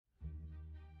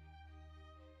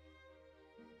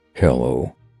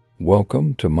Hello,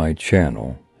 welcome to my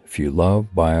channel. If you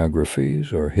love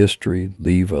biographies or history,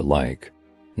 leave a like.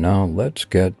 Now let's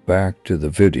get back to the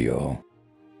video.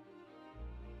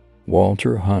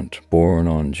 Walter Hunt, born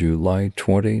on July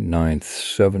 29,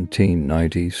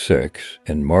 1796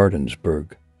 in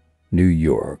Martinsburg, New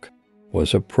York,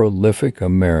 was a prolific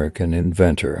American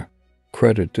inventor,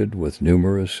 credited with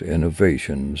numerous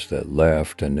innovations that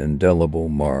left an indelible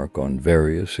mark on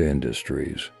various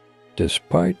industries.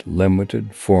 Despite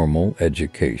limited formal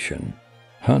education,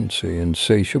 Hunt's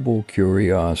insatiable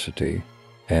curiosity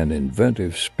and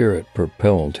inventive spirit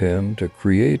propelled him to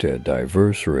create a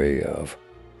diverse array of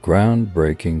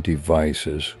groundbreaking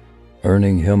devices,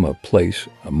 earning him a place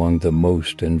among the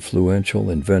most influential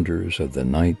inventors of the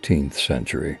 19th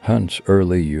century. Hunt's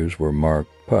early years were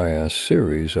marked by a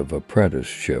series of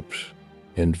apprenticeships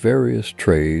in various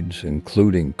trades,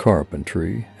 including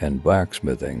carpentry and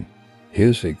blacksmithing.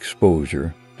 His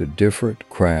exposure to different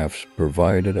crafts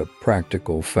provided a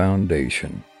practical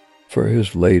foundation for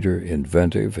his later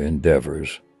inventive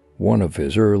endeavors. One of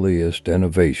his earliest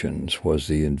innovations was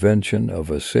the invention of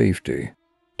a safety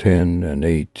pin in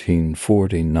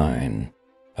 1849,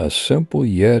 a simple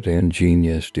yet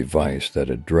ingenious device that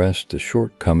addressed the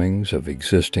shortcomings of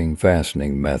existing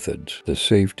fastening methods. The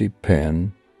safety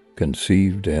pin,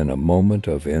 conceived in a moment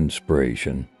of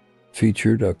inspiration,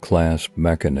 featured a clasp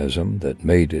mechanism that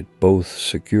made it both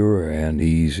secure and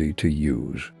easy to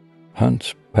use.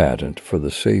 Hunt's patent for the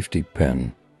safety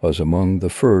pin was among the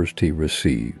first he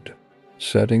received,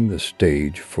 setting the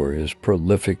stage for his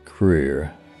prolific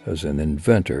career as an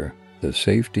inventor. The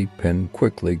safety pin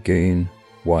quickly gained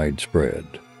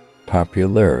widespread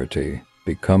popularity,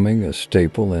 becoming a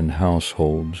staple in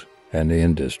households and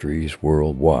industries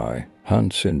worldwide.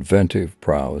 Hunt's inventive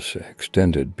prowess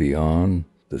extended beyond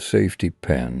the safety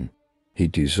pin. He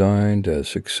designed a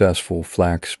successful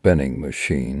flax spinning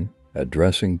machine,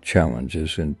 addressing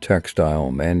challenges in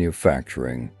textile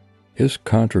manufacturing. His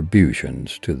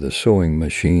contributions to the sewing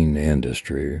machine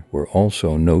industry were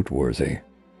also noteworthy.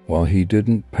 While he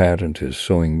didn't patent his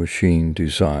sewing machine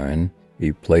design,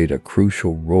 he played a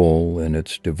crucial role in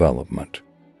its development,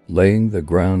 laying the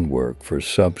groundwork for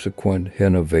subsequent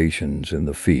innovations in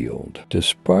the field.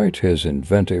 Despite his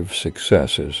inventive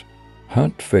successes,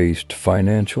 Hunt faced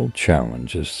financial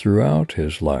challenges throughout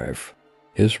his life.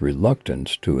 His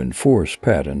reluctance to enforce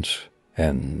patents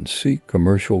and seek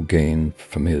commercial gain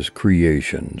from his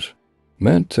creations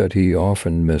meant that he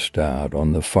often missed out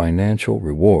on the financial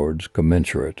rewards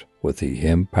commensurate with the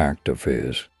impact of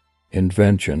his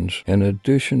inventions. In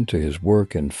addition to his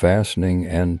work in fastening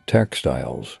and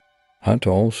textiles, Hunt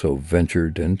also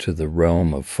ventured into the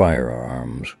realm of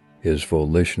firearms. His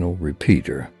volitional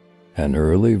repeater, an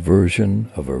early version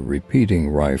of a repeating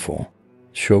rifle,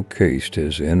 showcased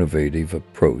his innovative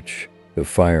approach to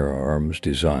firearms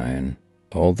design.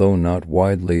 Although not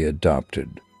widely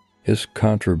adopted, his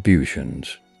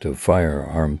contributions to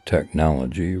firearm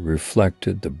technology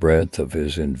reflected the breadth of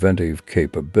his inventive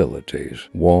capabilities.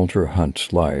 Walter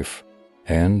Hunt's life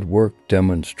and work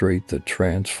demonstrate the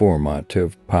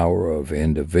transformative power of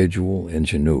individual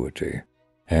ingenuity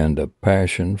and a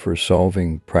passion for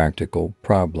solving practical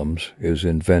problems. His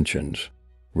inventions,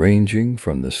 ranging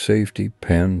from the safety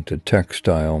pin to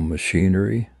textile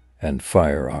machinery and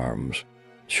firearms,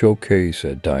 showcase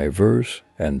a diverse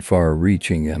and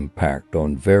far-reaching impact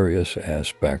on various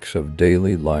aspects of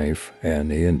daily life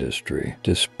and industry.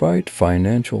 Despite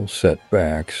financial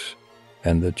setbacks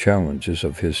and the challenges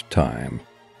of his time,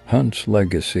 Hunt's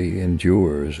legacy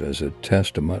endures as a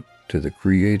testament to the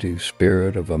creative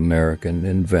spirit of American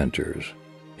inventors.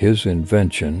 His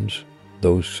inventions,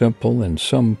 though simple in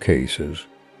some cases,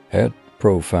 had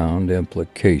profound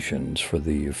implications for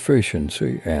the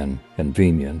efficiency and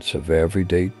convenience of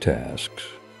everyday tasks.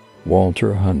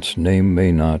 Walter Hunt's name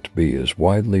may not be as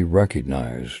widely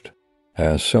recognized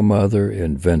as some other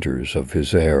inventors of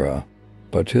his era,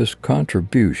 but his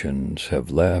contributions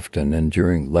have left an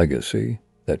enduring legacy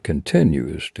that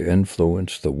continues to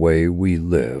influence the way we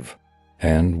live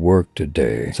and work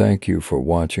today. Thank you for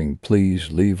watching.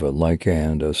 Please leave a like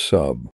and a sub.